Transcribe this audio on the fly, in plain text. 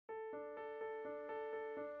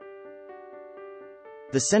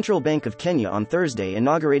The Central Bank of Kenya on Thursday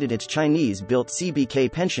inaugurated its Chinese-built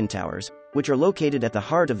CBK pension towers, which are located at the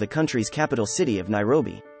heart of the country's capital city of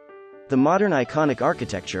Nairobi. The modern iconic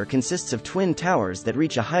architecture consists of twin towers that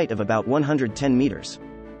reach a height of about 110 meters.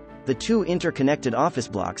 The two interconnected office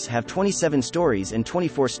blocks have 27 stories and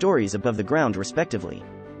 24 stories above the ground respectively.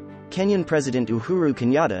 Kenyan President Uhuru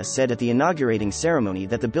Kenyatta said at the inaugurating ceremony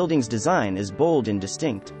that the building's design is bold and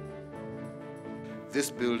distinct. This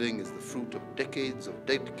building is the fruit of decades of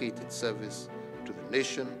dedicated service to the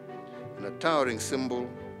nation and a towering symbol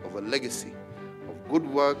of a legacy of good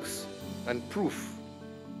works and proof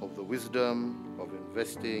of the wisdom of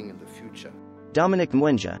investing in the future. Dominic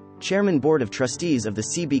Mwenja, Chairman Board of Trustees of the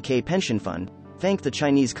CBK Pension Fund, thanked the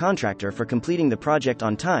Chinese contractor for completing the project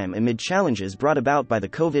on time amid challenges brought about by the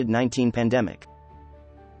COVID-19 pandemic.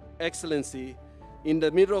 Excellency, in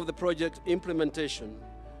the middle of the project implementation,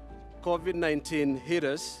 COVID-19 hit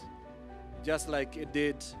us just like it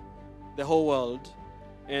did the whole world,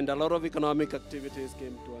 and a lot of economic activities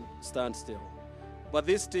came to a standstill. But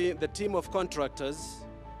this team, the team of contractors,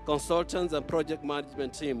 consultants, and project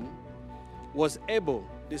management team was able,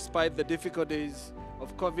 despite the difficulties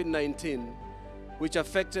of COVID-19, which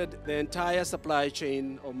affected the entire supply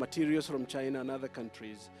chain of materials from China and other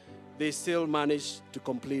countries, they still managed to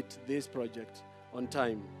complete this project on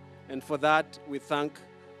time. And for that, we thank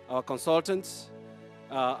our consultants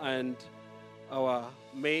and our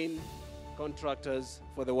main contractors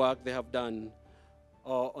for the work they have done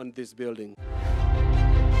on this building.